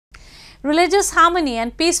Religious harmony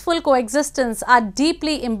and peaceful coexistence are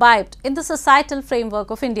deeply imbibed in the societal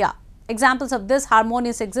framework of India. Examples of this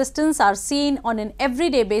harmonious existence are seen on an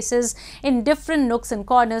everyday basis in different nooks and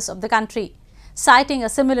corners of the country. Citing a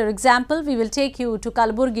similar example, we will take you to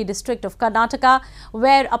Kalaburagi district of Karnataka,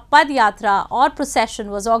 where a Padyatra or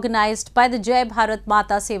procession was organized by the Jai Bharat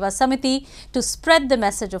Mata Seva Samiti to spread the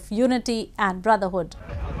message of unity and brotherhood.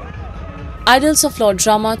 Idols of Lord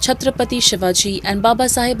Rama, Chhatrapati Shivaji and Baba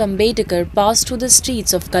Saheb Ambedkar passed through the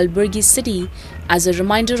streets of Kalaburagi city as a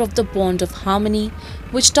reminder of the bond of harmony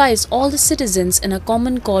which ties all the citizens in a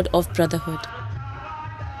common cord of brotherhood.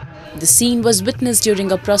 The scene was witnessed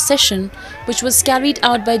during a procession which was carried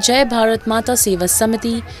out by Jai Bharat Mata Seva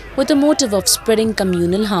Samiti with the motive of spreading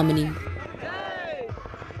communal harmony.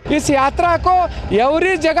 इस यात्रा को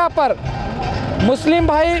every जगह पर मुस्लिम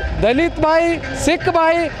भाई, दलित भाई, सिख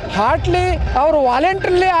भाई Hartley और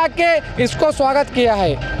voluntarily आके इसको स्वागत किया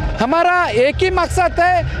है। हमारा एक ही मकसद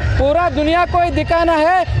है, पूरा दुनिया को ही दिखाना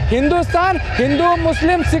है हिंदुस्तान हिंदू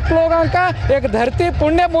मुस्लिम सिख लोगों का एक धरती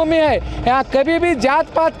पुण्य भूमि है। यहाँ कभी भी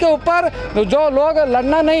जात पात के ऊपर जो लोग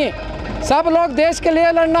लड़ना नहीं, सब लोग देश के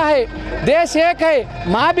लिए लड़ना है। देश एक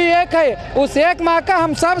है, माँ भी एक है, उस एक माँ का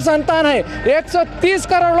हम सब संतान है। 130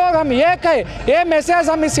 करोड़ लोग हम एक है, ये मैसेज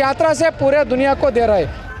हम इस यात्रा से पूरे दुनिया को दे रहे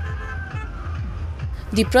हैं।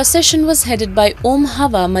 The procession was headed by Om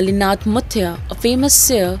Hava Malinath Muthya, a famous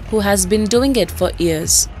seer who has been doing it for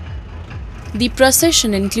years. The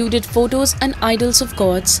procession included photos and idols of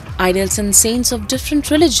gods, idols and saints of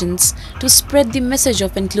different religions to spread the message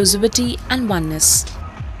of inclusivity and oneness.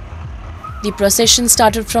 The procession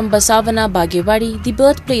started from Basavana Bagyawadi, the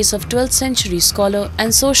birthplace of 12th century scholar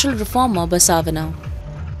and social reformer Basavana.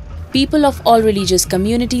 People of all religious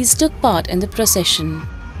communities took part in the procession.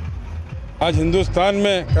 आज हिंदुस्तान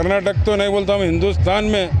में, कर्नाटक तो नहीं बोलता हूँ, हिंदुस्तान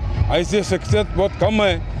में ऐसी शख्सियत बहुत कम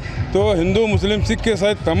है, तो हिंदू मुस्लिम सिख के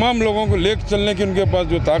साथ तमाम लोगों को लेकर चलने की उनके पास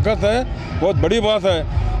जो ताकत है बहुत बड़ी बात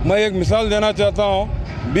है। मैं एक मिसाल देना चाहता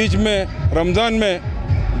हूँ, बीच में रमज़ान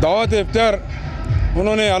में दावत इफ्तार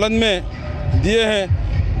उन्होंने आलंद में दिए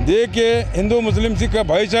हैं, दे के हिंदू मुस्लिम सिख का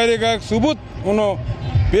भाईचारे का एक सबूत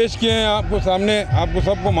उन्होंने पेश किए हैं आपको सामने, आपको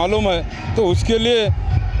सबको मालूम है। तो उसके लिए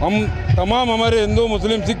हम तमाम हमारे हिंदू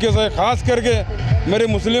मुस्लिम सिख के साथ ख़ास करके मेरे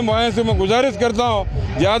मुस्लिम भाइयों से मैं गुजारिश करता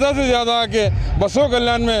हूँ ज़्यादा से ज़्यादा आके बसों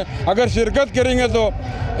कल्याण में अगर शिरकत करेंगे तो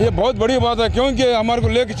ये बहुत बड़ी बात है, क्योंकि हमारे को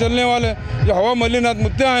लेकर चलने वाले जो हवा मलिनाथ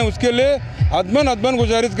मुद्दा हैं उसके लिए अदमन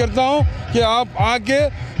गुजारिश करता हूँ कि आप आके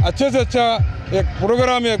अच्छे से अच्छा एक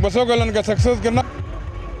प्रोग्राम एक बसों कल्याण का सक्सेस करना।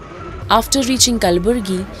 After reaching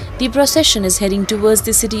Kalaburagi, the procession is heading towards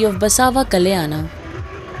the city of Basava Kalyana.